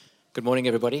Good morning,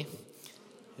 everybody.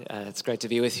 It's great to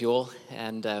be with you all,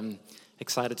 and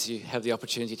excited to have the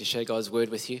opportunity to share God's word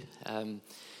with you.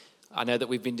 I know that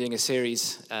we've been doing a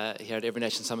series here at Every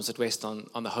Nation Somerset West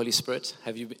on the Holy Spirit.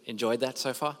 Have you enjoyed that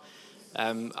so far?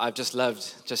 I've just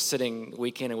loved just sitting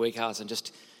week in and week out and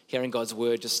just hearing God's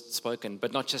word just spoken,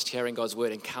 but not just hearing God's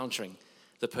word, encountering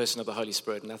the person of the Holy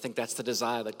Spirit. And I think that's the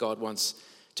desire that God wants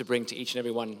to bring to each and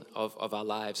every one of our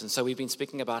lives. And so we've been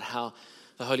speaking about how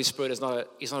the Holy Spirit is not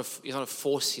a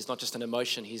force. He's not just an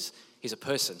emotion. He's a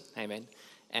person. Amen.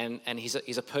 And he's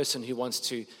a person who wants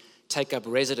to take up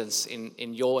residence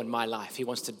in your and my life. He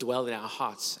wants to dwell in our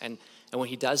hearts. And when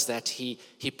he does that,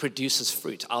 he produces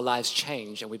fruit. Our lives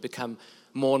change and we become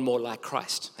more and more like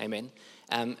Christ. Amen.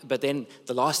 But then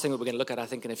the last thing that we're going to look at, I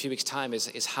think, in a few weeks' time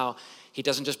is how he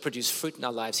doesn't just produce fruit in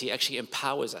our lives. He actually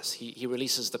empowers us. He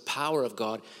releases the power of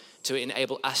God to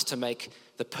enable us to make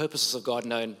the purposes of God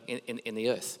known in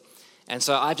the earth. And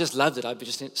so I've just loved it. I've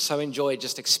just so enjoyed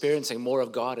just experiencing more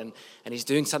of God, and he's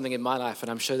doing something in my life,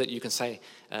 and I'm sure that you can say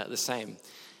the same.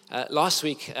 Last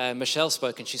week, Michelle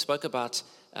spoke, and she spoke about,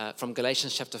 from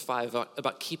Galatians chapter 5,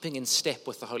 about keeping in step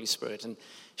with the Holy Spirit. And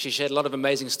she shared a lot of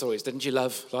amazing stories. Didn't you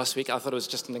love last week? I thought it was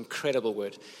just an incredible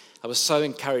word. I was so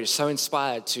encouraged, so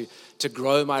inspired to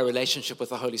grow my relationship with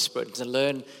the Holy Spirit and to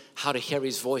learn how to hear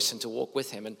his voice and to walk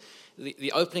with him. And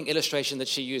the opening illustration that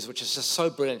she used, which is just so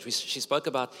brilliant, she spoke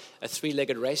about a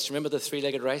three-legged race. Remember the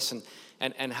three-legged race?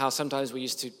 And how sometimes we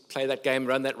used to play that game,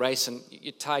 run that race, and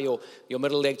you tie your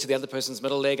middle leg to the other person's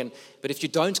middle leg. But if you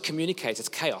don't communicate, it's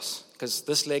chaos, because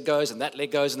this leg goes and that leg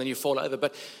goes, and then you fall over.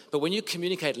 But when you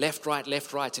communicate left, right,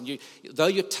 and though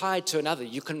you're tied to another,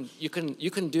 you can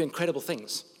do incredible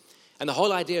things. And the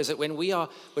whole idea is that when we are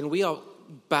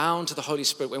bound to the Holy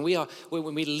Spirit, when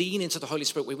we lean into the Holy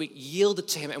Spirit, when we yield it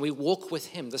to him and we walk with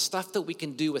him, the stuff that we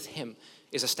can do with him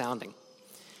is astounding.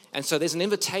 And so there's an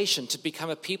invitation to become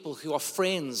a people who are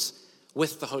friends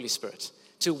with the Holy Spirit,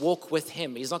 to walk with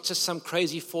him. He's not just some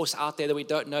crazy force out there that we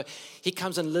don't know. He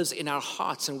comes and lives in our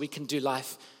hearts, and we can do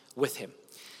life with him.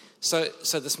 So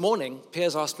this morning,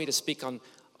 Piers asked me to speak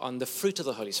on the fruit of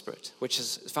the Holy Spirit, which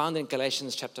is found in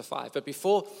Galatians chapter 5. But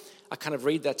before I kind of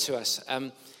read that to us,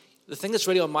 the thing that's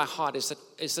really on my heart is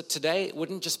that today it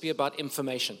wouldn't just be about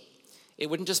information. It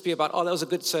wouldn't just be about, oh, that was a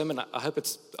good sermon. I hope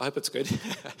it's good.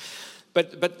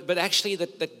 but actually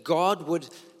that God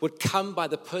would come by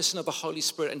the person of the Holy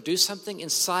Spirit and do something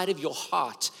inside of your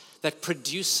heart that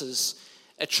produces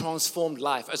a transformed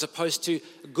life, as opposed to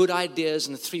good ideas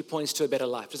and 3 points to a better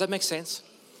life. Does that make sense?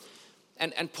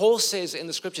 And Paul says in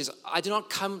the scriptures, I do not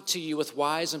come to you with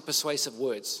wise and persuasive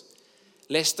words,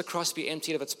 lest the cross be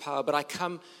emptied of its power, but I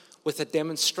come with a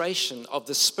demonstration of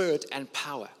the Spirit and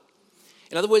power.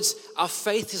 In other words, our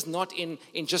faith is not in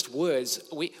just words.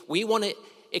 We want to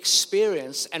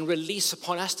experience and release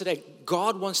upon us today.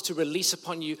 God wants to release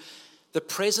upon you the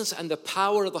presence and the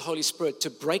power of the Holy Spirit to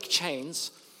break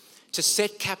chains, to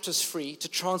set captives free, to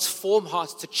transform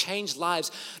hearts, to change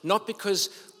lives, not because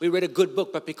we read a good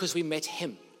book, but because we met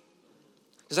him.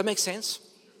 Does that make sense?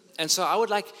 And so I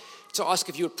would like to ask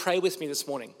if you would pray with me this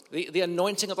morning. The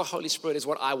anointing of the Holy Spirit is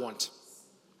what I want.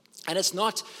 And it's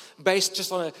not based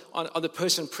just on the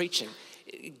person preaching.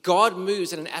 God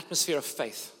moves in an atmosphere of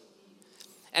faith.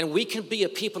 And we can be a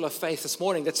people of faith this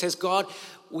morning that says, God,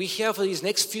 we're here for these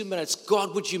next few minutes.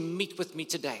 God, would you meet with me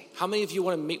today? How many of you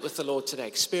want to meet with the Lord today?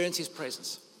 Experience his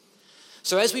presence.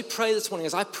 So as we pray this morning,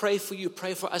 as I pray for you,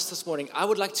 pray for us this morning, I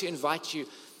would like to invite you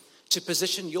to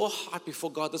position your heart before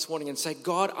God this morning and say,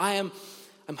 God, I'm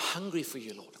hungry for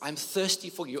you, Lord. I'm thirsty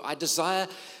for you. I desire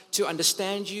to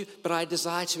understand you, but I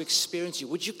desire to experience you.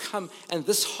 Would you come and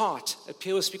this heart,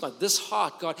 Pierre will speak on this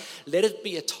heart, God, let it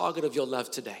be a target of your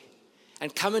love today.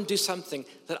 And come and do something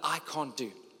that I can't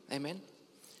do. Amen?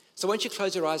 So won't you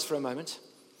close your eyes for a moment?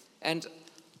 And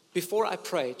before I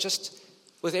pray, just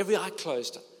with every eye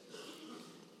closed,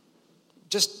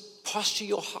 just posture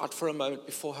your heart for a moment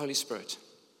before Holy Spirit.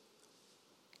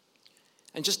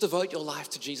 And just devote your life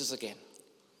to Jesus again.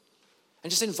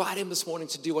 And just invite him this morning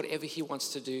to do whatever he wants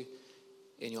to do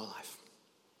in your life.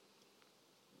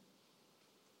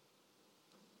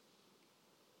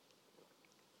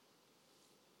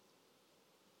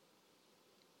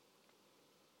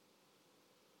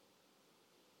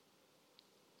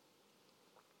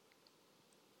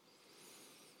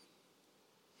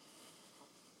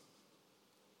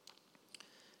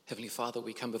 Heavenly Father,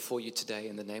 we come before you today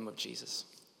in the name of Jesus.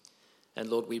 And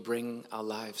Lord, we bring our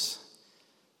lives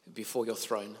before your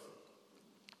throne.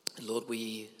 And Lord,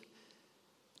 we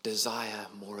desire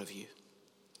more of you.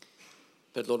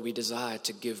 But Lord, we desire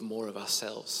to give more of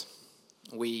ourselves.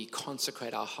 We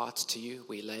consecrate our hearts to you.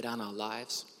 We lay down our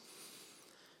lives.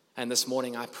 And this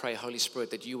morning I pray, Holy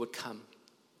Spirit, that you would come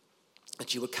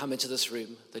into this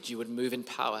room, that you would move in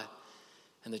power,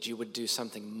 and that you would do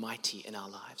something mighty in our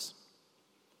lives.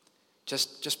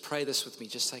 Just pray this with me.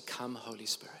 Just say, come, Holy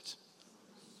Spirit.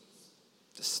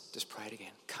 Just pray it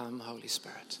again. Come, Holy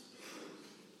Spirit.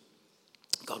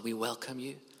 God, we welcome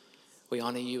you. We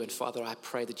honor you. And Father, I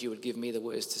pray that you would give me the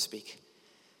words to speak,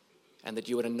 and that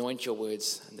you would anoint your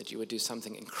words, and that you would do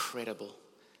something incredible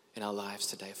in our lives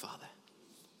today, Father.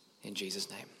 In Jesus'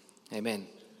 name, amen.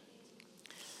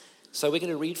 So we're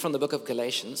going to read from the book of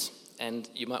Galatians, and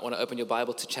you might want to open your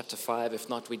Bible to chapter 5. If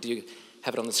not, we do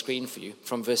have it on the screen for you,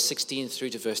 from verse 16 through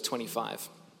to verse 25.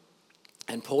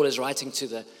 And Paul is writing to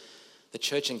the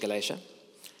church in Galatia,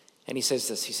 and he says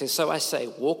this. He says, so I say,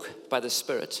 walk by the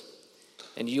Spirit,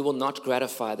 and you will not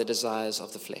gratify the desires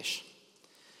of the flesh.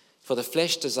 For the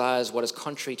flesh desires what is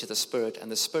contrary to the Spirit,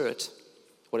 and the Spirit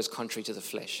what is contrary to the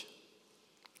flesh.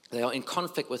 They are in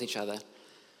conflict with each other,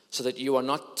 so that you are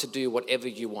not to do whatever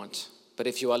you want. But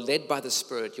if you are led by the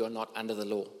Spirit, you are not under the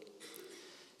law.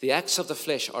 The acts of the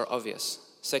flesh are obvious: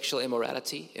 sexual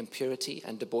immorality, impurity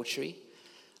and debauchery,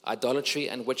 idolatry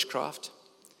and witchcraft,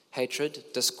 hatred,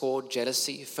 discord,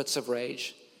 jealousy, fits of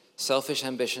rage, selfish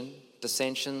ambition,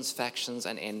 dissensions, factions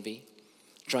and envy,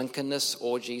 drunkenness,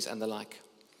 orgies and the like.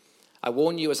 I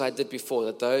warn you, as I did before,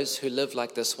 that those who live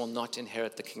like this will not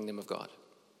inherit the kingdom of God.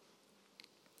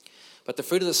 But the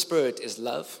fruit of the Spirit is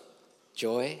love,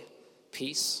 joy,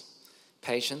 peace,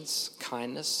 patience,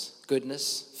 kindness,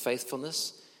 goodness,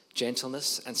 faithfulness,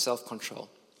 gentleness, and self-control.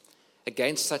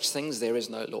 Against such things there is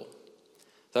no law.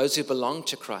 Those who belong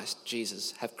to Christ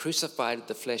Jesus have crucified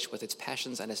the flesh with its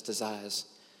passions and its desires.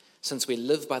 Since we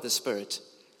live by the Spirit,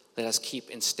 let us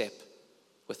keep in step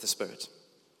with the Spirit.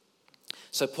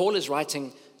 So Paul is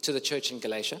writing to the church in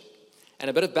Galatia, and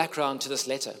a bit of background to this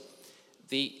letter.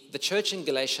 The church in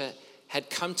Galatia had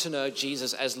come to know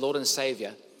Jesus as Lord and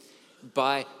Savior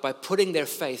by putting their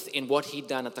faith in what he'd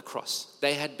done at the cross.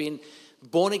 They had been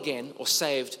born again or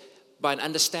saved by an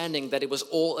understanding that it was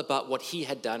all about what he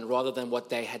had done rather than what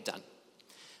they had done.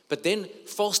 But then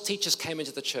false teachers came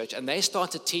into the church, and they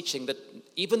started teaching that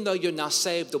even though you're now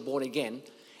saved or born again,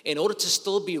 in order to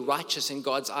still be righteous in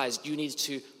God's eyes, you need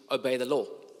to obey the law.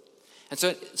 And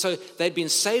so they'd been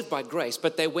saved by grace,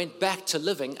 but they went back to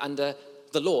living under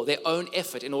the law, their own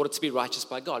effort in order to be righteous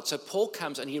by God. So Paul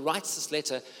comes and he writes this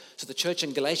letter to the church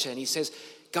in Galatia, and he says,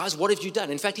 guys, what have you done?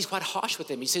 In fact, he's quite harsh with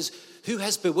them. He says, who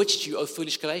has bewitched you, O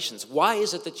foolish Galatians? Why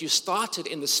is it that you started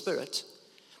in the Spirit,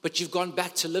 but you've gone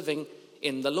back to living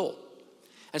in the law?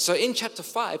 And so in chapter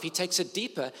 5, he takes it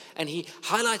deeper, and he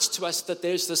highlights to us that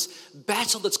there's this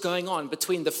battle that's going on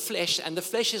between the flesh, and the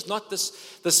flesh is not this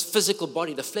physical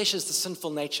body. The flesh is the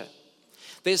sinful nature.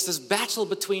 There's this battle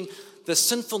between the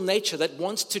sinful nature that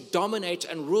wants to dominate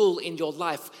and rule in your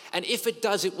life. And if it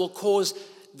does, it will cause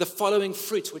the following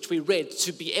fruit, which we read,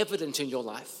 to be evident in your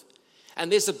life.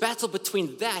 And there's a battle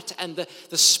between that and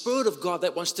the Spirit of God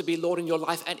that wants to be Lord in your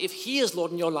life. And if he is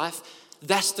Lord in your life,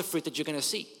 that's the fruit that you're going to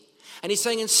see. And he's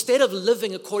saying, instead of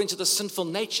living according to the sinful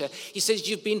nature, he says,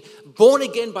 you've been born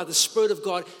again by the Spirit of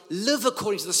God. Live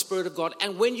according to the Spirit of God.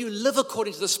 And when you live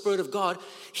according to the Spirit of God,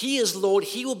 he is Lord.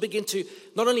 He will begin to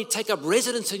not only take up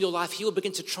residence in your life, he will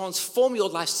begin to transform your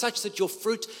life such that your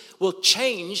fruit will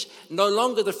change, no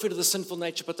longer the fruit of the sinful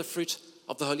nature, but the fruit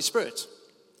of the Holy Spirit.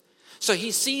 So he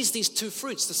sees these two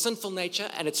fruits, the sinful nature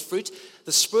and its fruit,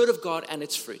 the Spirit of God and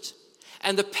its fruit.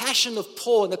 And the passion of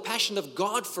Paul and the passion of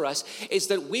God for us is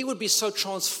that we would be so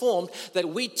transformed that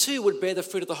we too would bear the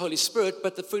fruit of the Holy Spirit,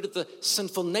 but the fruit of the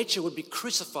sinful nature would be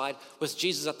crucified with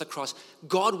Jesus at the cross.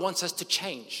 God wants us to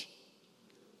change.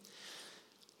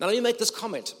 Now let me make this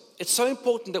comment. It's so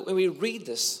important that when we read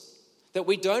this, that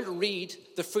we don't read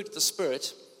the fruit of the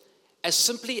Spirit as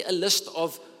simply a list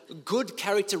of good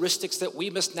characteristics that we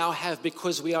must now have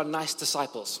because we are nice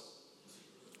disciples.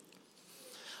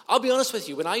 I'll be honest with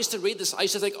you, when I used to read this, I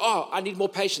used to think, I need more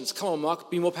patience. Come on,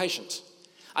 Mark, be more patient.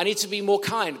 I need to be more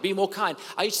kind, be more kind.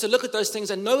 I used to look at those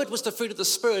things and know it was the fruit of the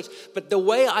Spirit, but the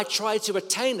way I tried to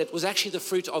attain it was actually the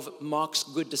fruit of Mark's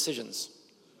good decisions.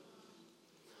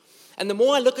 And the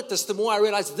more I look at this, the more I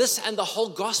realize this and the whole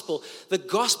gospel, the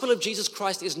gospel of Jesus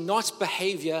Christ is not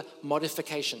behavior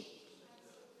modification.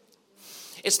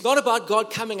 It's not about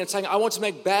God coming and saying, I want to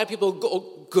make bad people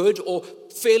good or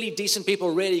fairly decent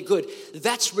people really good.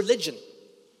 That's religion.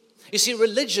 You see,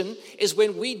 religion is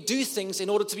when we do things in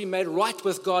order to be made right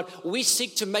with God. We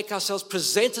seek to make ourselves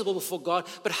presentable before God.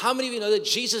 But how many of you know that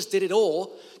Jesus did it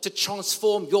all to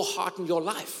transform your heart and your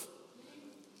life?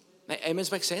 Amen?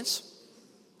 Make sense?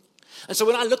 And so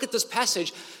when I look at this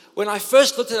passage, when I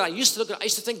first looked at it, I used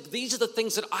to think, these are the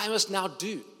things that I must now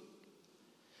do.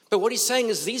 But what he's saying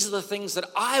is these are the things that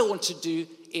I want to do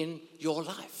in your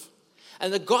life.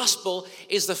 And the gospel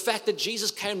is the fact that Jesus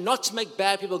came not to make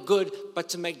bad people good, but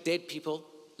to make dead people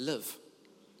live.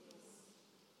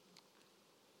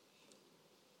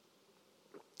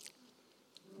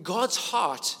 God's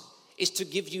heart is to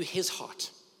give you his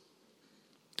heart.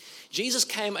 Jesus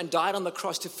came and died on the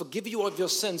cross to forgive you of your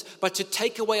sins, but to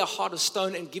take away a heart of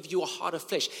stone and give you a heart of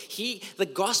flesh. The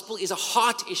gospel is a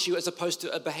heart issue as opposed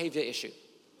to a behavior issue.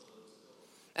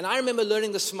 And I remember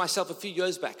learning this for myself a few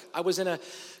years back. I was in a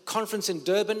conference in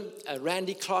Durban, a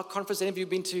Randy Clark conference. Any of you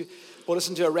been to or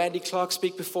listened to a Randy Clark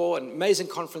speak before? An amazing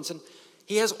conference. And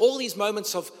he has all these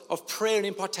moments of prayer and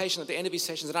impartation at the end of his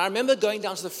sessions. And I remember going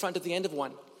down to the front at the end of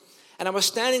one. And I was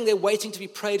standing there waiting to be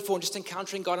prayed for and just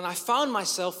encountering God. And I found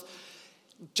myself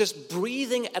just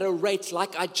breathing at a rate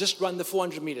like I just run the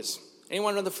 400 meters.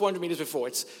 Anyone run the 400 meters before?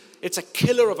 It's a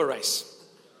killer of a race.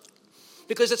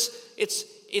 Because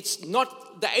it's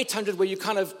not the 800 where you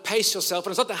kind of pace yourself,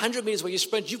 and it's not the 100 meters where you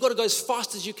sprint. You've got to go as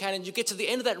fast as you can, and you get to the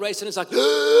end of that race, and it's like,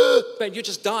 man, you're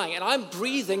just dying. And I'm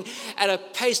breathing at a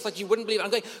pace like you wouldn't believe.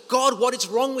 I'm going, God, what is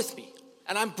wrong with me?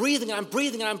 And I'm breathing, and I'm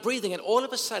breathing, and I'm breathing. And all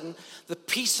of a sudden, the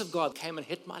peace of God came and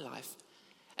hit my life,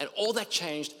 and all that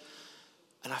changed,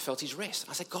 and I felt his rest.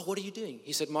 I said, God, what are you doing?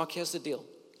 He said, Mark, here's the deal.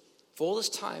 For all this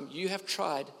time, you have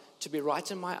tried to be right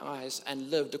in my eyes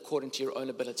and lived according to your own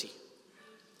ability.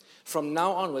 From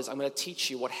now onwards, I'm going to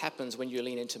teach you what happens when you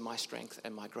lean into my strength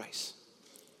and my grace.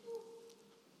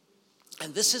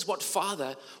 And this is what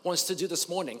Father wants to do this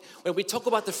morning. When we talk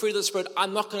about the fruit of the Spirit,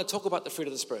 I'm not going to talk about the fruit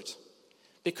of the Spirit.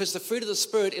 Because the fruit of the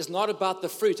Spirit is not about the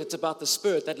fruit, it's about the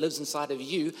Spirit that lives inside of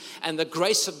you and the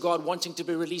grace of God wanting to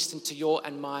be released into your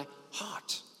and my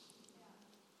heart.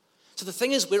 So the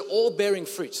thing is, we're all bearing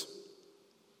fruit.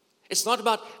 It's not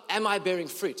about, am I bearing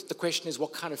fruit? The question is,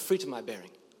 what kind of fruit am I bearing?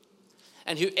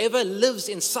 And whoever lives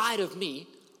inside of me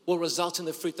will result in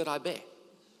the fruit that I bear.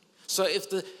 So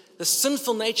if the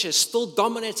sinful nature is still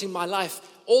dominating my life,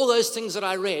 all those things that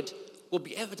I read will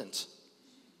be evident.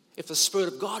 If the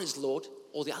Spirit of God is Lord,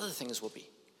 all the other things will be.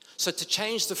 So to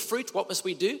change the fruit, what must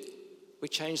we do? We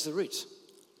change the root.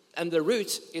 And the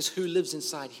root is who lives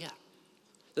inside here.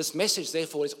 This message,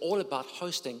 therefore, is all about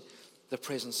hosting the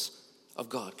presence of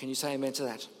God. Can you say amen to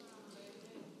that?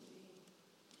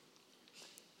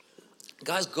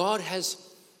 Guys, God has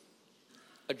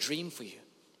a dream for you.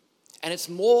 And it's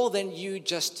more than you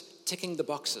just ticking the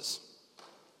boxes.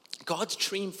 God's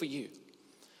dream for you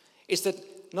is that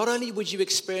not only would you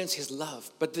experience his love,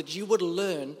 but that you would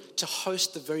learn to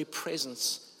host the very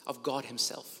presence of God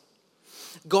himself.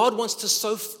 God wants to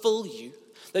so fill you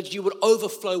that you would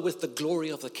overflow with the glory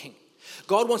of the King.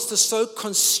 God wants to so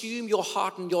consume your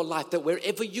heart and your life that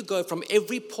wherever you go, from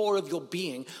every pore of your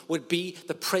being would be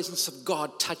the presence of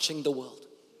God touching the world.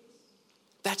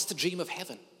 That's the dream of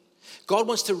heaven. God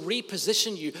wants to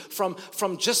reposition you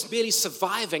from just merely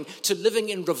surviving to living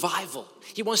in revival.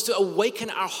 He wants to awaken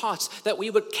our hearts that we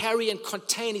would carry and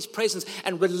contain his presence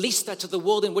and release that to the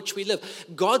world in which we live.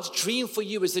 God's dream for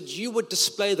you is that you would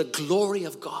display the glory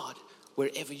of God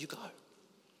wherever you go.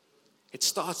 It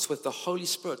starts with the Holy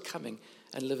Spirit coming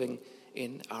and living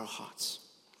in our hearts.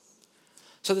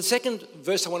 So the second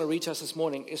verse I want to read to us this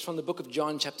morning is from the book of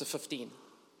John chapter 15.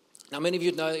 Now many of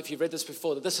you know, if you've read this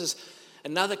before, that this is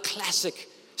another classic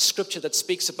scripture that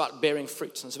speaks about bearing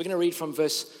fruit. And so we're going to read from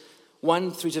verse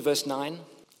 1 through to verse 9.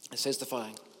 It says the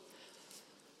following.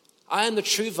 I am the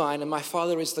true vine and my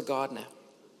Father is the gardener.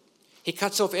 He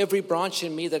cuts off every branch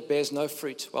in me that bears no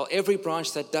fruit, while every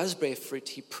branch that does bear fruit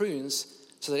he prunes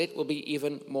so that it will be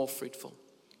even more fruitful.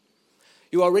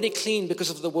 You are already clean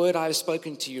because of the word I have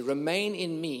spoken to you. Remain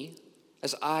in me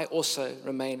as I also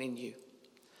remain in you.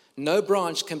 No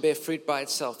branch can bear fruit by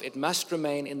itself. It must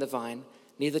remain in the vine.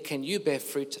 Neither can you bear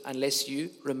fruit unless you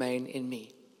remain in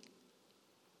me.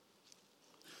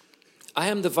 I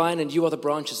am the vine and you are the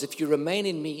branches. If you remain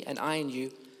in me and I in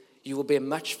you, you will bear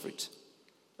much fruit.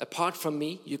 Apart from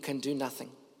me, you can do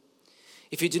nothing.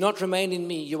 If you do not remain in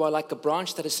me, you are like a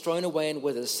branch that is thrown away and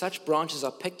withers. Such branches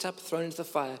are picked up, thrown into the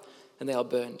fire, and they are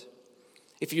burned.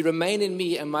 If you remain in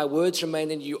me and my words remain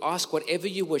in you, ask whatever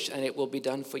you wish and it will be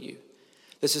done for you.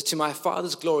 This is to my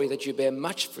Father's glory that you bear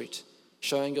much fruit,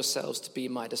 showing yourselves to be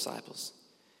my disciples.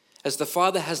 As the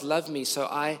Father has loved me, so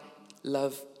I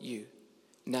love you.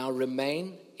 Now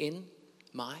remain in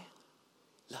my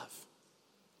love.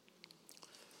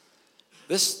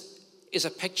 This is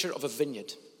a picture of a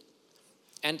vineyard.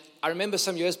 And I remember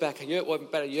some years back,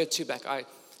 about a year or two back, I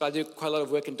do quite a lot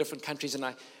of work in different countries, and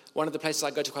one of the places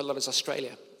I go to quite a lot is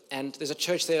Australia. And there's a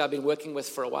church there I've been working with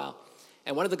for a while.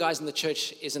 And one of the guys in the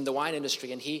church is in the wine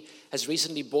industry, and he has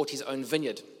recently bought his own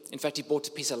vineyard. In fact, he bought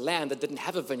a piece of land that didn't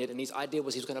have a vineyard, and his idea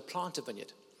was he was going to plant a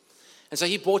vineyard. And so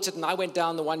he bought it, and I went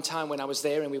down the one time when I was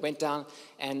there, and we went down,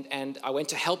 and I went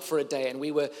to help for a day, and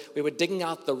we were digging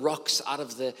out the rocks out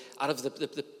of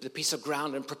the piece of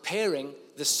ground and preparing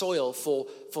the soil for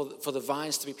the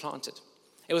vines to be planted.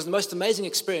 It was the most amazing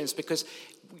experience because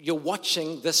you're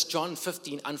watching this John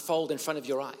 15 unfold in front of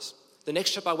your eyes. The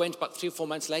next trip I went, about 3 or 4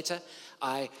 months later,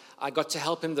 I got to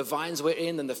help him. The vines were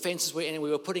in and the fences were in, and we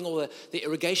were putting all the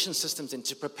irrigation systems in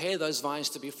to prepare those vines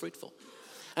to be fruitful.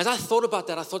 As I thought about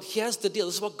that, I thought, here's the deal.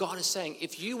 This is what God is saying.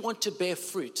 If you want to bear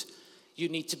fruit, you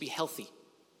need to be healthy.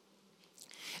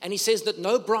 And he says that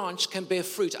no branch can bear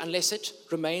fruit unless it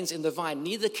remains in the vine.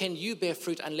 Neither can you bear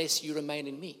fruit unless you remain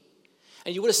in me.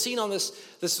 And you would have seen on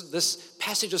this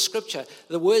passage of scripture,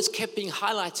 the words kept being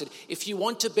highlighted. If you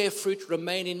want to bear fruit,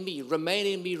 remain in me. Remain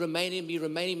in me, remain in me,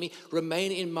 remain in me.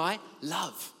 Remain in my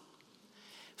love.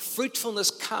 Fruitfulness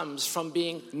comes from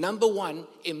being, number one,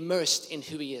 immersed in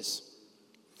who he is.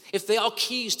 If there are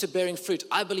keys to bearing fruit,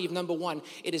 I believe, number one,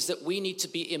 it is that we need to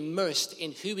be immersed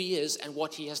in who he is and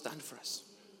what he has done for us.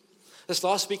 This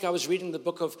last week, I was reading the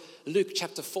book of Luke,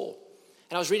 chapter 4.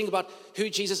 And I was reading about who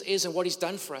Jesus is and what he's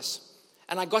done for us.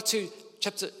 And I got to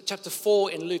chapter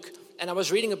 4 in Luke, and I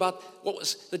was reading about what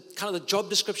was the kind of the job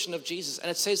description of Jesus.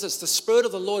 And it says this: the Spirit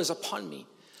of the Lord is upon me,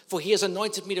 for he has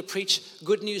anointed me to preach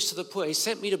good news to the poor. He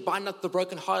sent me to bind up the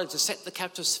brokenhearted, to set the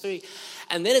captives free.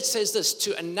 And then it says this,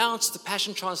 to announce, the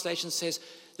Passion Translation says,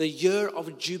 the year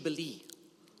of Jubilee.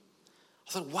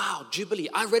 I thought, wow, Jubilee.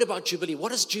 I read about Jubilee.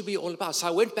 What is Jubilee all about? So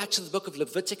I went back to the book of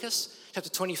Leviticus, chapter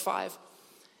 25.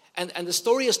 And the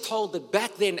story is told that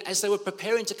back then, as they were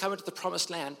preparing to come into the promised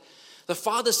land, the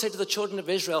father said to the children of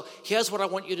Israel, here's what I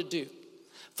want you to do.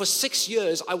 For 6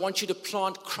 years, I want you to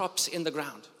plant crops in the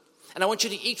ground. And I want you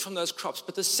to eat from those crops.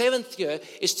 But the 7th year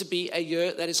is to be a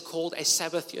year that is called a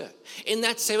Sabbath year. In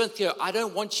that 7th year, I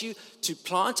don't want you to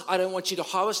plant. I don't want you to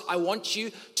harvest. I want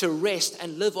you to rest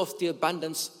and live off the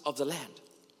abundance of the land.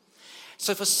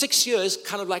 So for 6 years,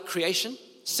 kind of like creation,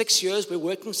 6 years we're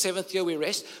working, 7th year we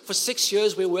rest. For 6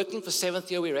 years we're working, for 7th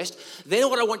year we rest. Then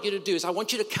what I want you to do is I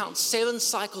want you to count 7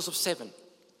 cycles of 7.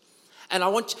 And I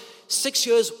want 6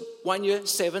 years, 1 year,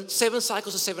 7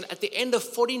 cycles of 7. At the end of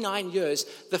 49 years,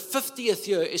 the 50th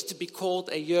year is to be called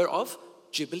a year of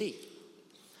Jubilee.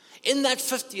 In that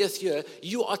 50th year,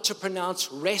 you are to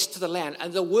pronounce rest to the land.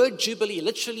 And the word Jubilee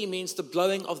literally means the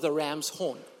blowing of the ram's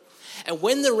horn. And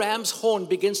when the ram's horn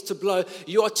begins to blow,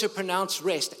 you are to pronounce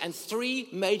rest. And 3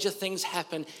 major things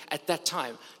happen at that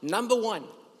time. Number 1,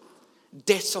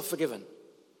 debts are forgiven.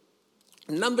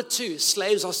 Number 2,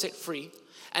 slaves are set free.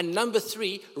 And number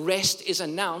 3, rest is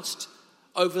announced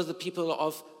over the people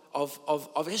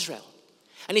of Israel.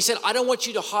 And he said, I don't want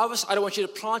you to harvest. I don't want you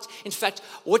to plant. In fact,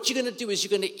 what you're going to do is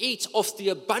you're going to eat off the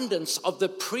abundance of the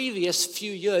previous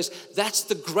few years. That's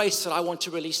the grace that I want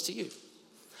to release to you.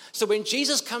 So when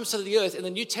Jesus comes to the earth in the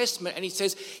New Testament and he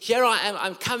says, here I am,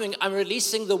 I'm coming, I'm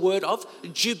releasing the word of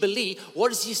Jubilee, what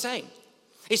is he saying?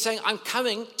 He's saying, I'm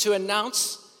coming to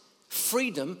announce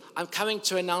freedom, I'm coming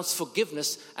to announce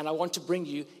forgiveness, and I want to bring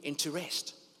you into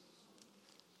rest.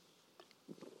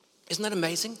 Isn't that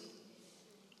amazing?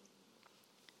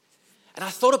 And I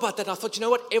thought about that, and I thought, you know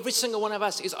what? Every single one of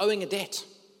us is owing a debt.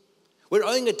 We're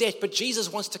owing a debt, but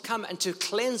Jesus wants to come and to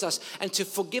cleanse us and to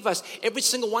forgive us. Every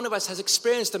single one of us has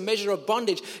experienced a measure of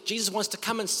bondage. Jesus wants to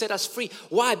come and set us free.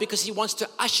 Why? Because he wants to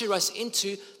usher us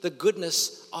into the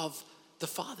goodness of the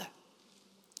Father.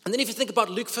 And then if you think about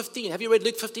Luke 15, have you read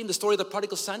Luke 15, the story of the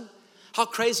prodigal son? How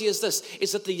crazy is this?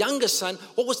 Is that the younger son,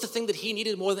 what was the thing that he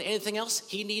needed more than anything else?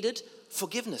 He needed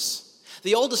forgiveness.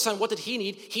 The older son, what did he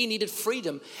need? He needed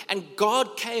freedom. And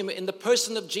God came in the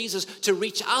person of Jesus to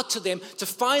reach out to them, to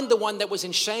find the one that was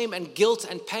in shame and guilt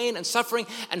and pain and suffering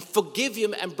and forgive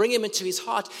him and bring him into his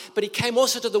heart. But he came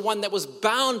also to the one that was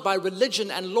bound by religion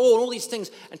and law and all these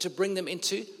things and to bring them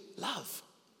into love.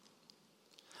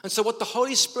 And so what the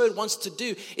Holy Spirit wants to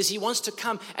do is he wants to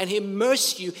come and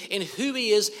immerse you in who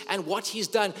he is and what he's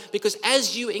done. Because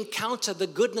as you encounter the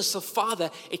goodness of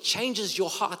Father, it changes your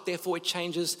heart, therefore it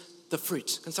changes the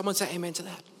fruit. Can someone say amen to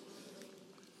that?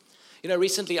 You know,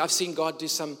 recently I've seen God do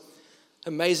some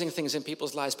amazing things in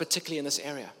people's lives, particularly in this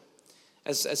area.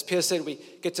 As Pierre said, we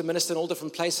get to minister in all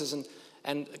different places.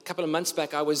 And a couple of months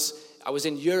back, I was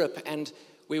in Europe, and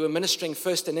we were ministering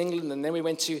first in England, and then we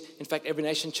went to, in fact, Every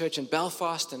Nation Church in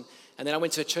Belfast, and then I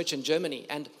went to a church in Germany.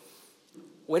 And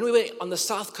when we were on the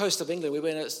south coast of England, we were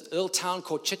in a little town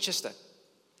called Chichester.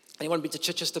 Anyone been to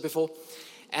Chichester before?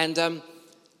 And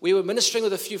we were ministering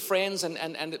with a few friends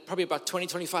and probably about 20,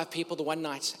 25 people the one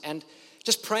night. And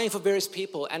just praying for various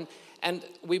people. And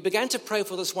we began to pray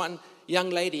for this one young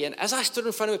lady. And as I stood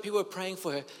in front of her, people were praying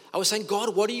for her. I was saying,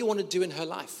 God, what do you want to do in her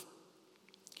life?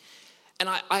 And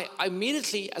I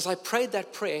immediately, as I prayed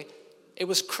that prayer, it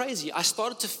was crazy. I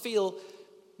started to feel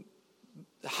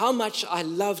how much I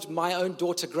loved my own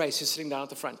daughter, Grace, who's sitting down at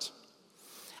the front.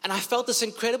 And I felt this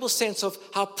incredible sense of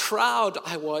how proud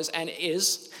I was and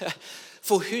is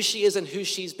for who she is and who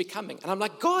she's becoming. And I'm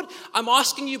like, God, I'm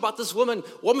asking you about this woman.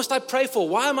 What must I pray for?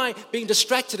 Why am I being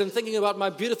distracted and thinking about my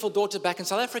beautiful daughter back in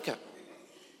South Africa?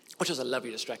 Which was a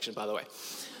lovely distraction, by the way.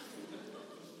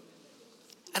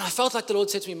 And I felt like the Lord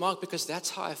said to me, Mark, because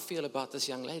that's how I feel about this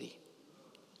young lady.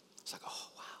 It's like, oh,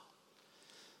 wow.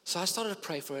 So I started to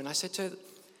pray for her, and I said to her,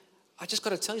 I just got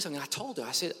to tell you something. I told her,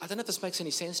 I said, I don't know if this makes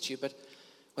any sense to you, but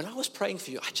when I was praying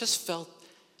for you, I just felt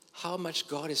how much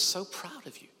God is so proud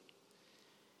of you.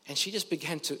 And she just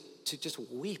began to just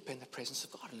weep in the presence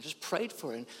of God, and just prayed for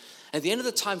her. And at the end of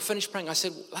the time, finished praying, I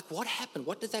said, like, what happened?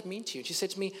 What did that mean to you? And she said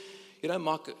to me, you know,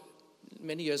 Mark,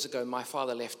 many years ago, my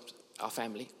father left our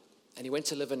family, and he went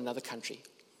to live in another country.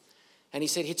 And he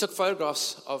said he took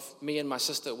photographs of me and my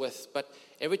sister but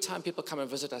every time people come and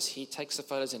visit us, he takes the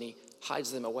photos and he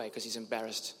hides them away because he's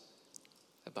embarrassed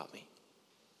about me.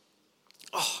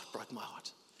 Oh, it broke my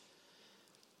heart.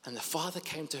 And the father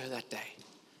came to her that day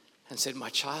and said, my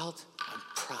child, I'm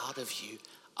proud of you.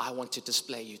 I want to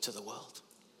display you to the world.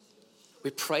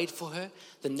 We prayed for her.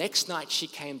 The next night she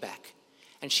came back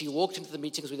and she walked into the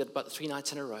meetings we did about 3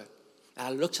 nights in a row. And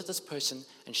I looked at this person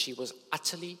and she was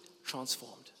utterly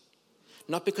transformed.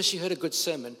 Not because she heard a good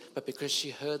sermon, but because she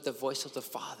heard the voice of the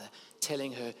Father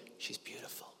telling her she's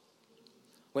beautiful.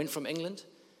 Went from England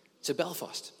to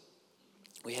Belfast.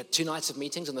 We had 2 nights of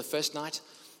meetings. On the first night,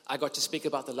 I got to speak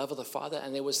about the love of the Father.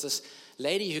 And there was this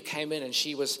lady who came in, and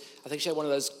I think she had one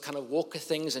of those kind of walker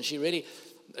things, and she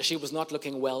was not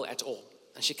looking well at all.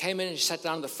 And she came in and she sat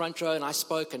down in the front row, and I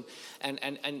spoke,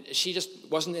 and she just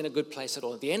wasn't in a good place at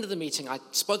all. At the end of the meeting, I'd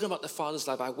spoken about the Father's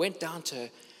love. I went down to her.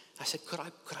 I said, could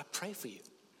I pray for you?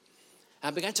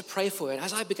 And I began to pray for her. And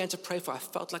as I began to pray for her, I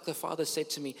felt like the Father said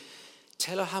to me,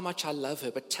 tell her how much I love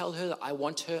her, but tell her that I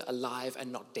want her alive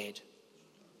and not dead.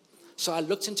 So I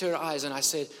looked into her eyes and I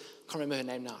said, I can't remember her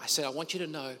name now. I said, I want you to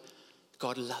know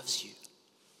God loves you.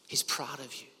 He's proud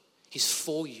of you. He's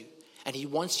for you. And he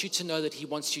wants you to know that he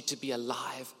wants you to be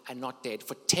alive and not dead.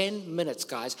 For 10 minutes,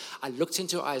 guys, I looked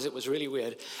into her eyes. It was really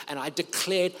weird. And I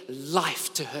declared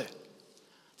life to her.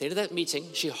 At the end of that meeting,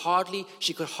 she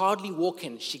could hardly walk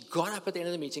in. She got up at the end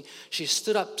of the meeting. She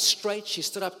stood up straight. She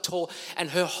stood up tall.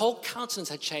 And her whole countenance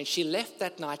had changed. She left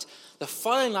that night. The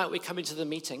following night, we come into the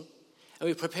meeting. And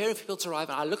we're preparing for people to arrive.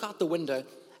 And I look out the window.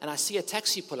 And I see a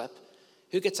taxi pull up.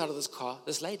 Who gets out of this car?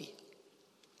 This lady.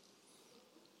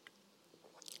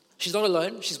 She's not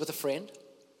alone. She's with a friend.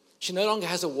 She no longer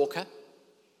has a walker.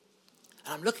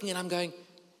 And I'm looking and I'm going,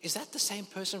 is that the same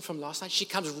person from last night? She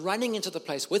comes running into the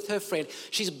place with her friend.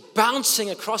 She's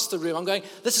bouncing across the room. I'm going,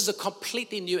 this is a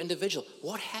completely new individual.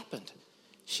 What happened?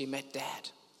 She met Dad.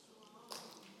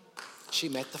 She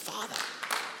met the Father.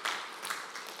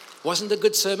 Wasn't a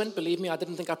good sermon, believe me. I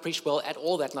didn't think I preached well at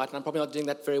all that night, and I'm probably not doing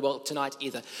that very well today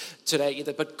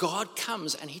either. But God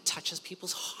comes and he touches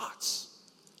people's hearts.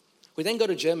 We then go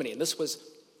to Germany, and this was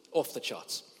off the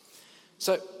charts.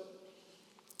 So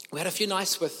we had a few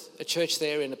nights with a church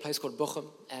there in a place called Bochum,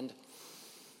 and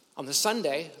on the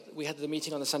Sunday, we had the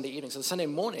meeting on the Sunday evening. So the Sunday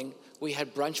morning, we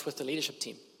had brunch with the leadership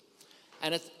team.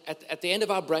 And at the end of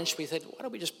our brunch, we said, why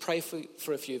don't we just pray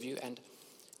for a few of you? And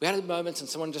we had a moment, and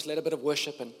someone just led a bit of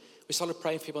worship, and we started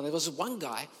praying for people. And there was one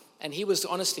guy, and he was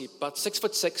honestly about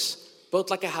 6'6", built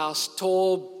like a house,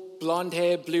 tall, blonde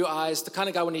hair, blue eyes, the kind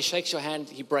of guy when he shakes your hand,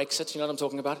 he breaks it. You know what I'm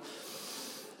talking about?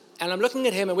 And I'm looking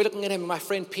at him, and we're looking at him, and my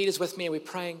friend Peter's with me, and we're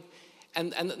praying.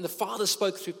 And the Father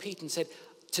spoke through Pete and said,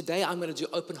 today I'm going to do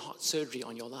open heart surgery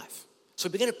on your life. So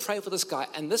we began to pray for this guy,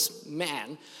 and this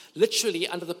man, literally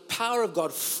under the power of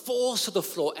God, falls to the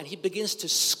floor, and he begins to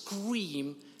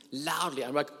scream loudly.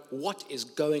 I'm like, what is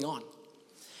going on?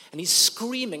 And he's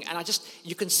screaming, and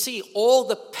you can see all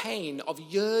the pain of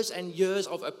years and years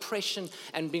of oppression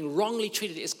and being wrongly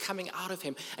treated is coming out of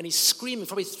him. And he's screaming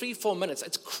for probably 3-4 minutes.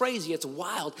 It's crazy, it's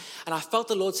wild. And I felt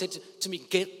the Lord said to me,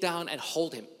 get down and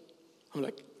hold him. I'm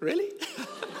like, really?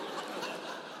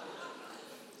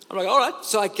 I'm like, all right.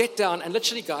 So I get down, and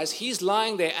literally, guys, he's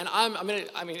lying there, and I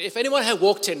mean, if anyone had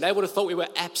walked in, they would have thought we were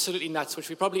absolutely nuts, which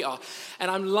we probably are.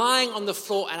 And I'm lying on the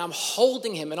floor, and I'm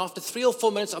holding him, and after 3 or 4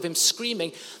 minutes of him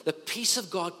screaming, the peace of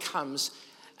God comes,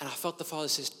 and I felt the Father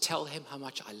says, tell him how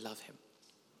much I love him.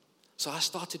 So I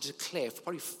started to declare for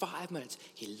probably 5 minutes,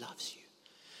 he loves you.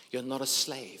 You're not a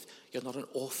slave. You're not an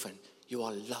orphan. you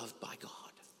are loved by God.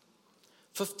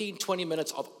 15, 20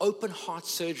 minutes of open heart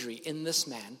surgery in this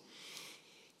man.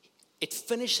 It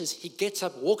finishes, he gets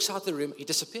up, walks out the room, he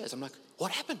disappears. I'm like,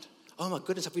 what happened? Oh my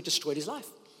goodness, have we destroyed his life?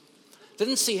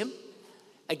 Didn't see him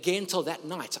again till that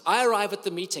night. I arrive at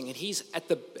the meeting and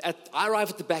I arrive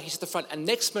at the back, he's at the front, and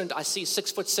next minute I see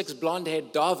 6'6"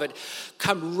 blonde-haired David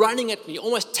come running at me,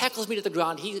 almost tackles me to the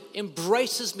ground. He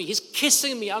embraces me, he's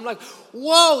kissing me. I'm like,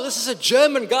 whoa, this is a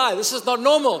German guy, this is not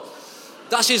normal.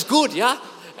 Das ist gut, yeah?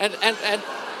 And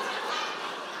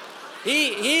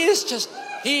he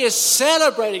is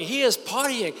celebrating, he is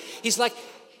partying.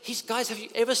 Guys, have you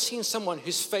ever seen someone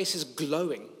whose face is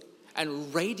glowing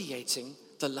and radiating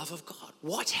the love of God?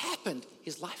 What happened?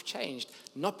 His life changed,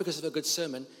 not because of a good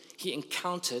sermon. He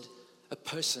encountered a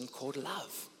person called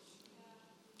love.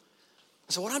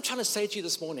 So what I'm trying to say to you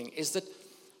this morning is that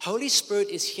Holy Spirit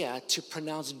is here to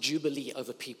pronounce jubilee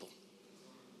over people.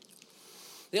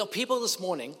 There are people this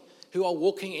morning who are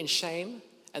walking in shame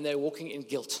and they're walking in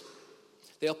guilt.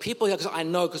 There are people here, because I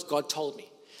know, because God told me,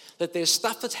 that there's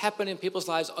stuff that's happened in people's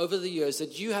lives over the years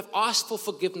that you have asked for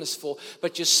forgiveness for,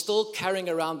 but you're still carrying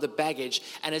around the baggage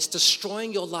and it's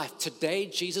destroying your life. Today,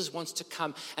 Jesus wants to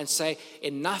come and say,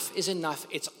 enough is enough,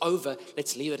 it's over,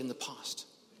 let's leave it in the past.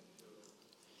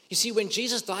 You see, when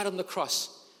Jesus died on the cross,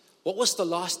 what was the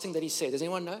last thing that he said? Does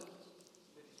anyone know?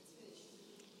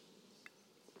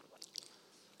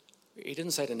 He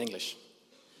didn't say it in English.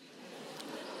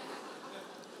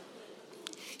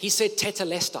 He said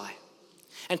tetelestai.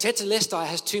 And tetelestai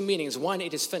has two meanings. One,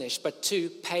 it is finished, but two,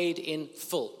 paid in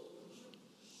full.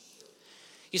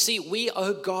 You see, we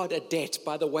owe God a debt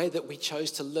by the way that we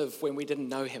chose to live when we didn't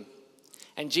know him.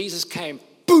 And Jesus came,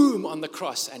 boom, on the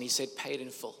cross, and he said, paid in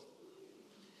full.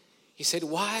 He said,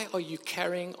 why are you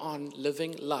carrying on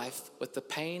living life with the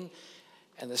pain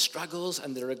and the struggles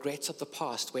and the regrets of the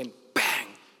past when, bang,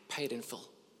 paid in full?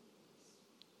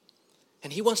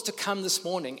 And he wants to come this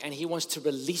morning and he wants to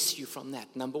release you from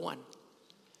that, number one.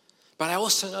 But I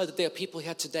also know that there are people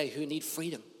here today who need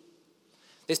freedom.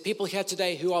 There's people here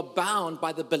today who are bound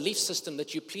by the belief system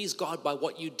that you please God by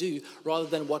what you do rather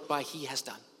than what by he has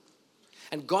done.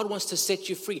 And God wants to set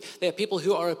you free. There are people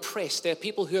who are oppressed. There are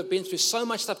people who have been through so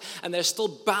much stuff and they're still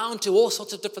bound to all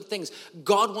sorts of different things.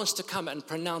 God wants to come and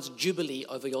pronounce jubilee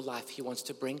over your life. He wants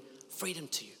to bring freedom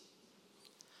to you.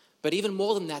 But even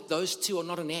more than that, those two are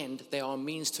not an end. They are a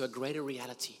means to a greater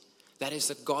reality. That is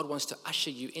that God wants to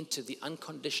usher you into the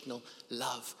unconditional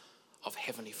love of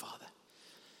Heavenly Father.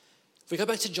 If we go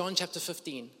back to John chapter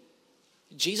 15,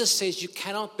 Jesus says you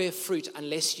cannot bear fruit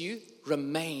unless you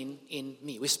remain in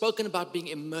me. We've spoken about being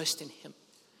immersed in him.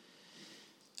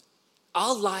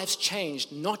 Our lives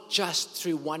changed not just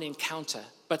through one encounter,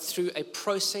 but through a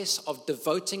process of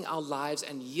devoting our lives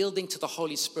and yielding to the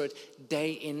Holy Spirit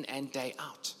day in and day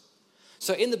out.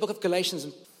 So in the book of Galatians,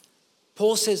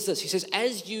 Paul says this. He says,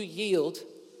 as you yield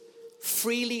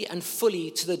freely and fully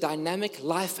to the dynamic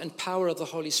life and power of the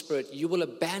Holy Spirit, you will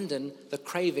abandon the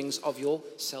cravings of your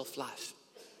self-life.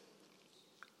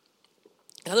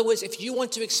 In other words, if you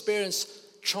want to experience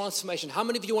transformation, how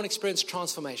many of you want to experience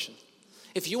transformation?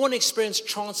 If you want to experience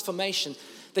transformation,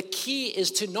 the key is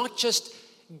to not just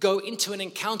go into an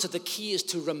encounter, the key is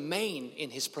to remain in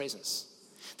his presence.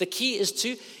 The key is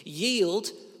to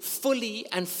yield fully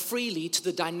and freely to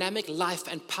the dynamic life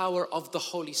and power of the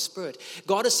Holy Spirit.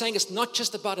 God is saying it's not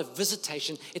just about a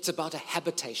visitation, it's about a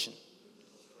habitation.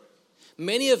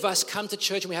 Many of us come to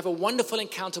church and we have a wonderful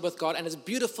encounter with God and it's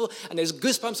beautiful and there's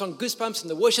goosebumps on goosebumps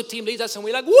and the worship team leads us and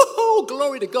we're like, woohoo,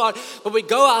 glory to God. But we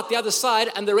go out the other side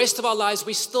and the rest of our lives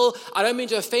we still, I don't mean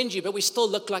to offend you, but we still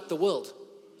look like the world.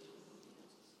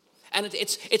 And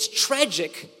it's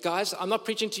tragic, guys. I'm not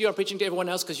preaching to you, I'm preaching to everyone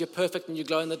else because you're perfect and you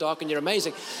glow in the dark and you're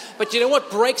amazing. But you know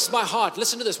what breaks my heart?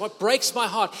 Listen to this. What breaks my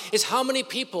heart is how many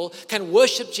people can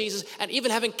worship Jesus and even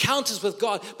have encounters with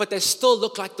God, but they still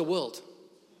look like the world.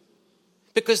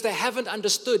 Because they haven't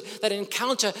understood that an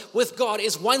encounter with God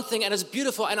is one thing and it's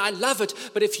beautiful and I love it.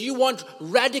 But if you want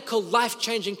radical,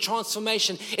 life-changing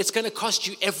transformation, it's going to cost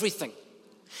you everything.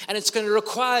 And it's going to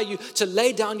require you to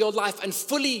lay down your life and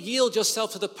fully yield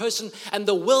yourself to the person and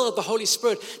the will of the Holy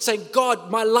Spirit, saying,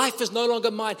 God, my life is no longer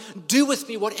mine. Do with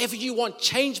me whatever you want.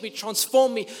 Change me,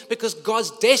 transform me, because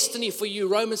God's destiny for you,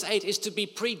 Romans 8, is to be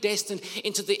predestined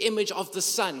into the image of the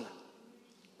Son.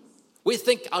 We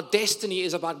think our destiny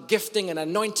is about gifting and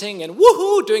anointing and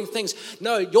woohoo, doing things.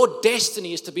 No, your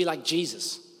destiny is to be like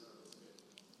Jesus.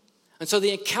 And so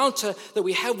the encounter that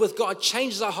we have with God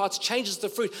changes our hearts, changes the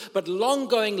fruit, but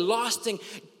long-going, lasting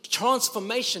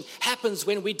transformation happens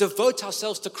when we devote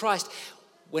ourselves to Christ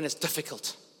when it's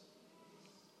difficult.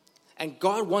 And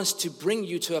God wants to bring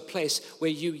you to a place where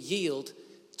you yield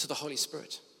to the Holy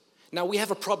Spirit. Now, we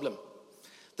have a problem.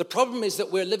 The problem is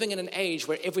that we're living in an age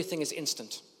where everything is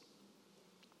instant.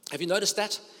 Have you noticed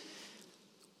that?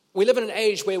 We live in an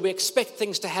age where we expect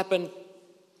things to happen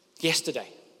yesterday.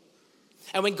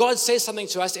 And when God says something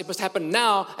to us, it must happen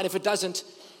now. And if it doesn't,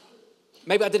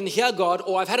 maybe I didn't hear God,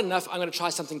 or I've had enough, I'm going to try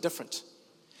something different.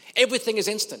 Everything is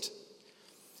instant.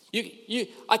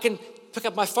 I can pick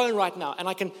up my phone right now and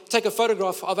I can take a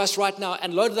photograph of us right now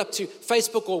and load it up to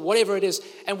Facebook or whatever it is,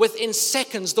 and within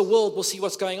seconds the world will see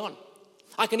what's going on.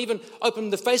 I can even open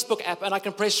the Facebook app and I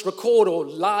can press record or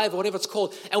live or whatever it's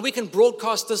called, and we can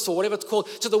broadcast this or whatever it's called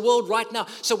to the world right now.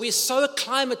 So we're so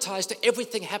acclimatized to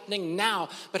everything happening now.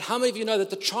 But how many of you know that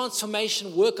the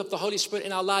transformation work of the Holy Spirit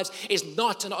in our lives is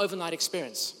not an overnight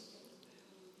experience?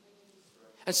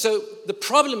 And so the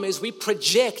problem is we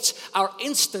project our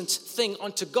instant thing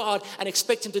onto God and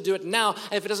expect Him to do it now.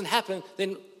 And if it doesn't happen,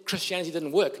 then Christianity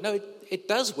didn't work. No, it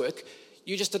does work.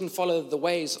 You just didn't follow the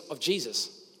ways of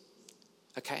Jesus.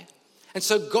 Okay? And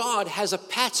so God has a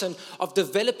pattern of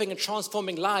developing and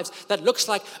transforming lives that looks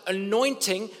like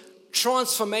anointing,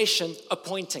 transformation,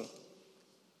 appointing.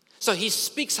 So He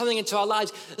speaks something into our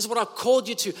lives. This is what I've called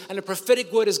you to. And a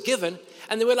prophetic word is given.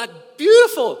 And then we're like,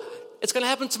 beautiful. It's going to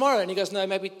happen tomorrow. And He goes, no,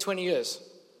 maybe 20 years.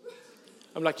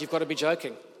 I'm like, you've got to be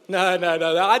joking. No.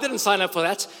 I didn't sign up for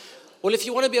that. Well, if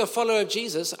you want to be a follower of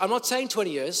Jesus, I'm not saying 20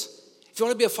 years. If you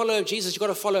want to be a follower of Jesus, you've got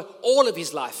to follow all of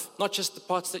His life, not just the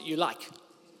parts that you like.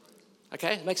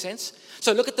 Okay, makes sense?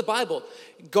 So look at the Bible.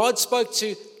 God spoke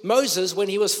to Moses when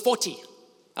he was 40,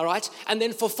 all right? And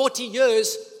then for 40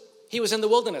 years, he was in the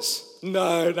wilderness.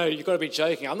 No, you've got to be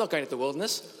joking. I'm not going to the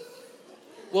wilderness.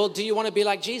 Well, do you want to be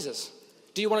like Jesus?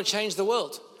 Do you want to change the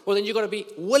world? Well, then you've got to be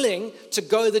willing to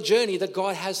go the journey that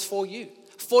God has for you.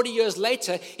 40 years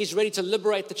later, He's ready to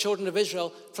liberate the children of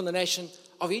Israel from the nation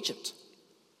of Egypt.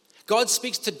 God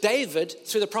speaks to David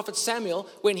through the prophet Samuel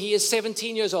when he is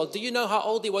 17 years old. Do you know how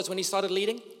old he was when he started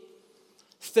leading?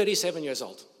 37 years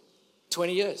old.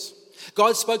 20 years.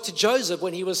 God spoke to Joseph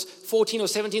when he was 14 or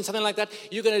 17, something like that.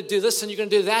 You're going to do this and you're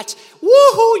going to do that.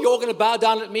 Woohoo, you're going to bow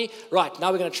down at me. Right,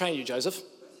 now we're going to train you, Joseph.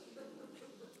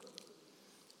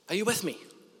 Are you with me?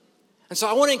 And so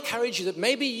I want to encourage you that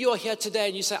maybe you are here today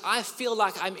and you say, I feel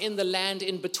like I'm in the land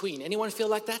in between. Anyone feel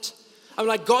like that? I'm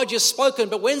like, God, you've spoken,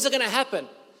 but when's it going to happen?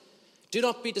 Do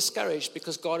not be discouraged,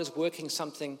 because God is working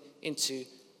something into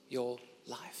your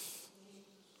life.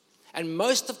 And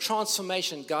most of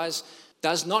transformation, guys,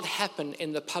 does not happen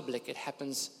in the public. It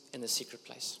happens in the secret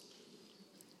place.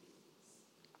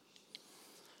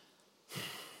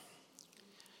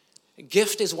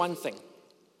 Gift is one thing.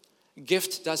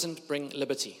 Gift doesn't bring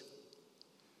liberty.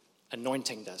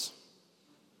 Anointing does.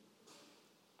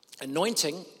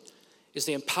 Anointing is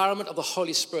the empowerment of the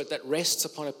Holy Spirit that rests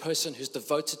upon a person who's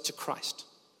devoted to Christ,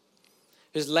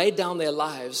 who's laid down their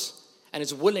lives and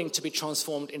is willing to be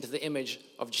transformed into the image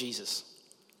of Jesus.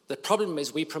 The problem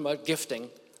is we promote gifting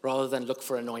rather than look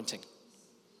for anointing.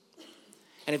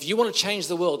 And if you want to change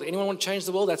the world, anyone want to change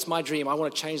the world? That's my dream. I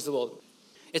want to change the world.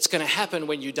 It's going to happen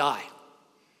when you die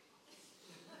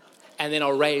and then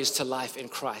are raised to life in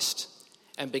Christ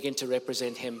and begin to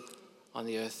represent Him on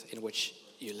the earth in which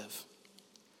you live.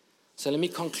 So let me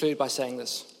conclude by saying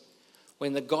this.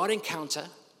 When the God encounter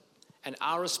and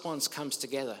our response comes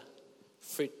together,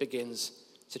 fruit begins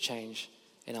to change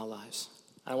in our lives.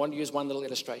 And I want to use one little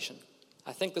illustration.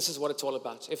 I think this is what it's all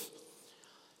about.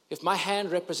 If my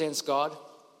hand represents God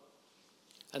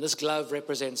and this glove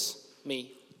represents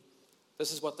me,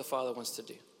 this is what the Father wants to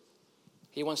do.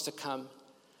 He wants to come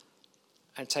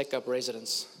and take up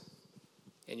residence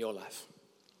in your life.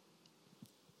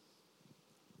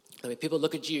 And when people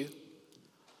look at you,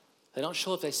 they're not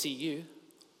sure if they see you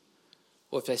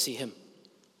or if they see Him.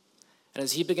 And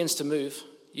as He begins to move,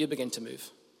 you begin to move.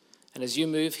 And as you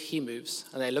move, He moves.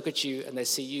 And they look at you and they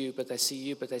see you, but they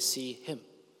see Him.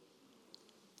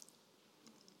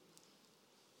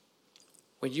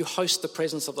 When you host the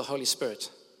presence of the Holy Spirit,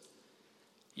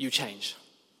 you change.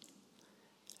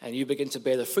 And you begin to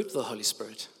bear the fruit of the Holy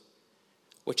Spirit,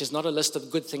 which is not a list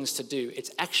of good things to do.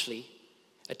 It's actually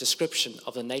a description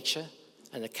of the nature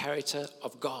and the character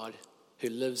of God who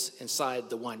lives inside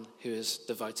the one who is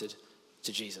devoted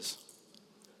to Jesus.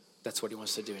 That's what He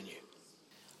wants to do in you.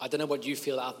 I don't know what you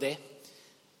feel out there,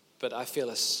 but I feel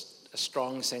a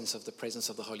strong sense of the presence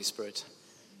of the Holy Spirit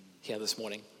here this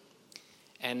morning.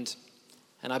 And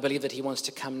I believe that He wants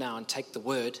to come now and take the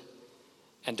word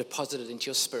and deposit it into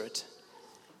your spirit.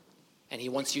 And He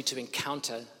wants you to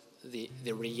encounter the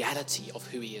reality of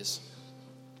who He is.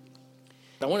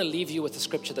 I want to leave you with a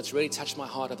scripture that's really touched my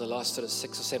heart over the last sort of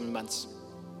 6 or 7 months.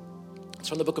 It's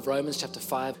from the book of Romans, chapter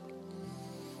 5.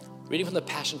 Reading from the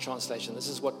Passion Translation, this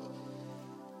is what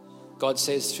God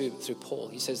says through Paul.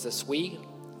 He says this: we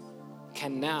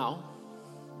can now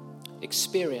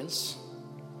experience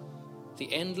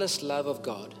the endless love of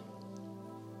God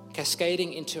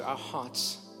cascading into our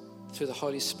hearts through the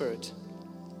Holy Spirit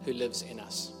who lives in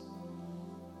us.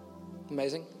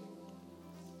 Amazing.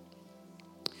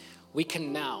 We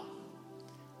can now,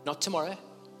 not tomorrow,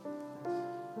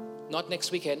 not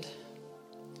next weekend,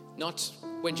 not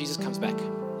when Jesus comes back.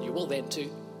 You will then too.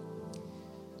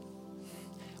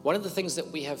 One of the things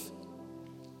that we have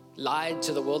lied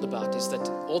to the world about is that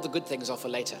all the good things are for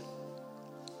later.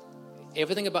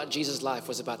 Everything about Jesus' life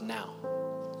was about now.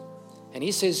 And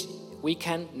he says we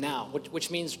can now, which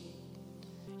means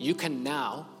you can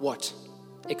now what?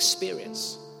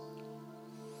 Experience.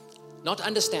 Not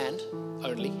understand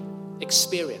only,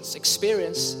 experience.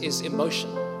 Experience is emotion.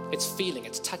 It's feeling,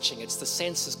 it's touching, it's the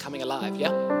senses coming alive,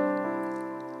 yeah?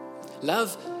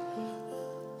 Love,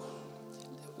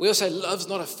 we all say love's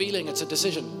not a feeling, it's a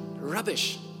decision.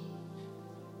 Rubbish.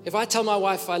 If I tell my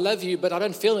wife I love you, but I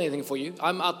don't feel anything for you,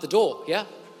 I'm out the door, yeah?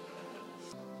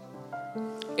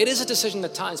 It is a decision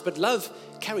at times, but love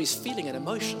carries feeling and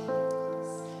emotion.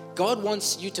 God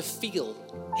wants you to feel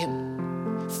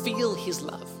him, feel his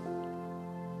love.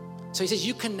 So he says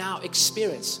you can now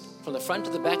experience from the front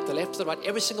to the back, the left to the right,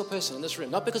 every single person in this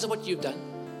room, not because of what you've done,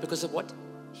 because of what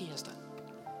he has done.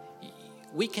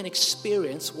 We can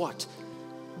experience what?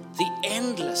 The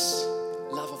endless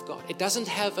love of God. It doesn't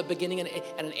have a beginning and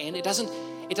an end. It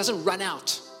doesn't run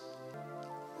out.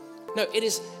 No, it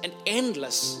is an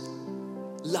endless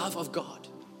love of God.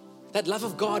 That love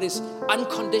of God is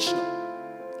unconditional.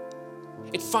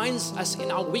 It finds us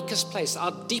in our weakest place,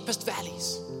 our deepest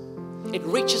valleys. It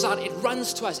reaches out, it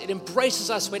runs to us, it embraces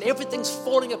us when everything's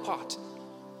falling apart.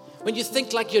 When you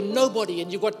think like you're nobody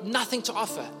and you've got nothing to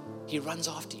offer, he runs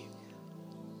after you.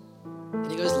 And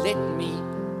he goes, let me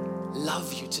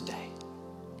love you today.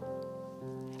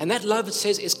 And that love, it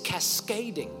says, is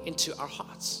cascading into our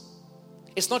hearts.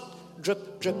 It's not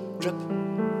drip, drip, drip.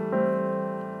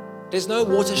 There's no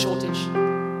water shortage.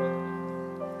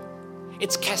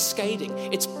 It's cascading.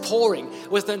 It's pouring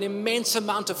with an immense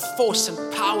amount of force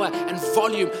and power and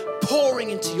volume pouring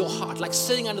into your heart, like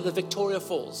sitting under the Victoria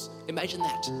Falls. Imagine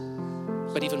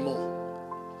that, but even more.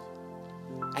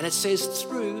 And it says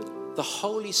through the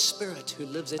Holy Spirit who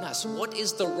lives in us. What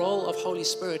is the role of Holy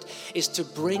Spirit? Is to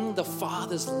bring the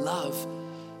Father's love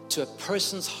to a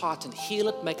person's heart and heal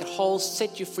it, make it whole,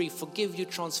 set you free, forgive you,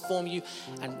 transform you,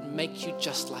 and make you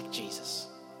just like Jesus.